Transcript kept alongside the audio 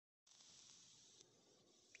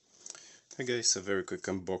Hi guys, a very quick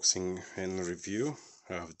unboxing and review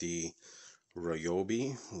of the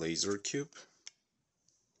Ryobi laser cube.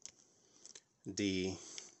 The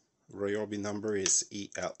Ryobi number is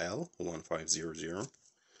ELL1500.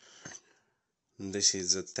 This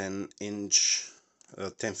is a 10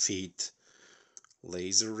 feet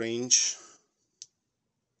laser range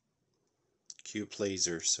cube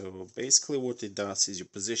laser. So basically what it does is you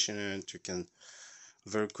position it, you can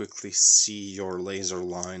very quickly see your laser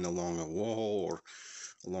line along a wall or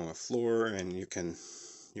along a floor, and you can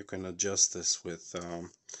adjust this with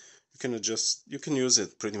you can use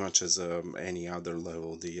it pretty much as any other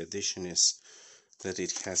level. The addition is that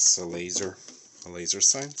it has a laser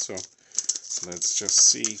sign. So let's just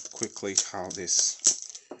see quickly how this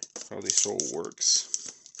all works.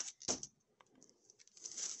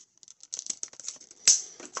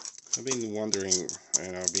 I've been wondering,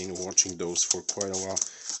 and I've been watching those for quite a while.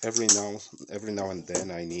 Every now and then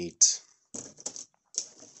I need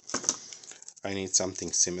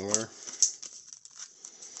something similar,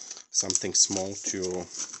 something small to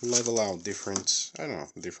level out different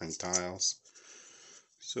tiles.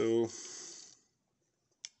 So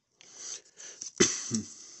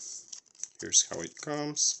here's how it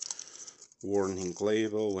comes. Warning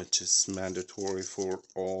label, which is mandatory for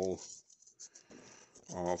all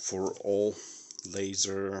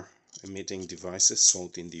laser emitting devices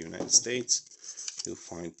sold in the United States. You'll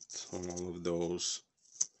find on all of those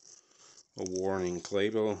a warning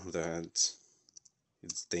label that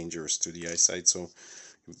it's dangerous to the eyesight, so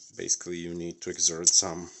basically you need to exert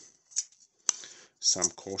some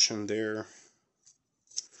caution there.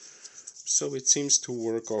 So it seems to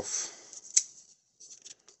work off,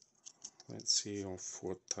 let's see, off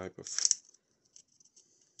what type of,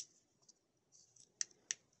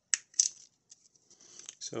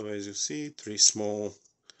 so as you see, three small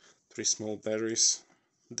batteries.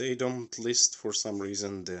 They don't list for some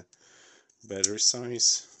reason the battery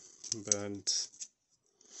size, but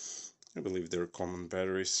I believe they're common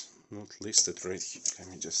batteries, not listed right here. Let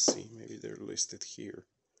me just see, maybe they're listed here.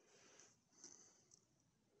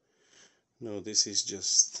 No, this is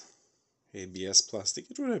just ABS plastic.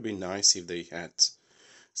 It would have been nice if they had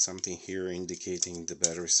something here indicating the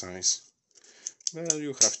battery size. Well,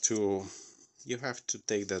 you have to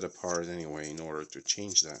take that apart anyway in order to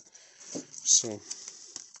change that. So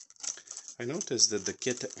I noticed that the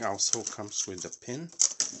kit also comes with a pin,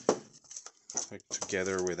 like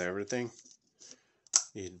together with everything.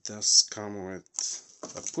 It does come with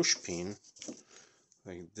a push pin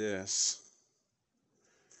like this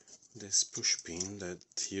push pin that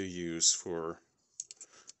you use for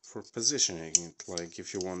positioning it. Like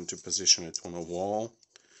if you want to position it on a wall,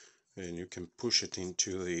 and you can push it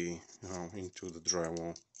into the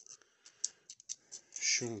drywall.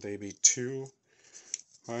 Shouldn't they be two?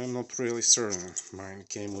 I'm not really certain. Mine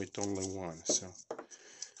came with only one, so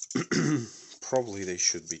probably they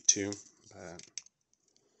should be two. But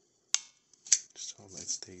so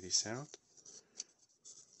let's take this out.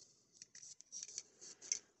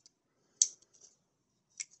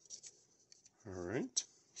 Alright,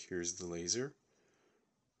 here's the laser.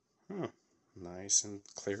 Nice and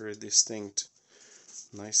clearly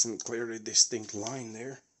distinct line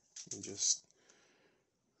there. Just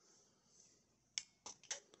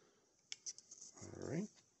alright.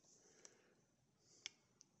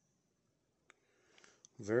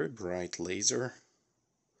 Very bright laser,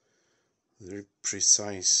 very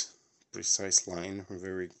precise line,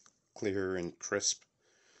 very clear and crisp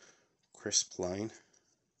line.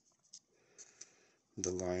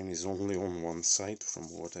 The line is only on one side from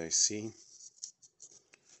what I see,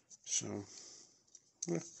 so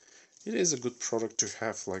yeah, it is a good product to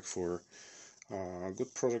have, like for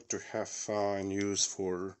and use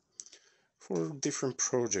for different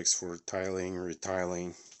projects, for tiling,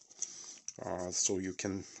 retiling. So you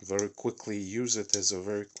can very quickly use it as a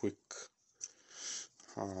very quick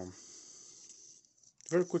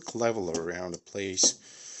leveler around a place.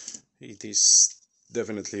 It is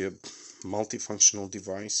definitely a multifunctional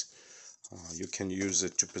device. You can use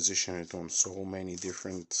it to position it on so many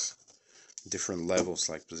different levels,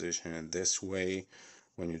 like position it this way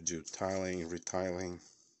when you do tiling, retiling,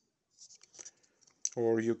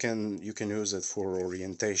 or you can use it for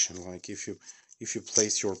orientation. Like if you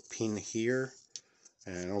place your pin here,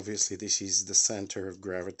 and obviously this is the center of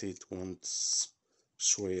gravity, it won't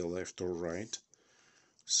sway left or right,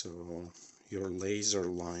 so your laser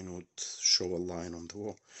line would show a line on the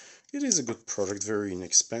wall. It is a good product, very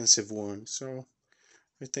inexpensive one, so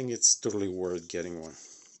I think it's totally worth getting one.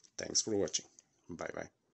 Thanks for watching. Bye bye.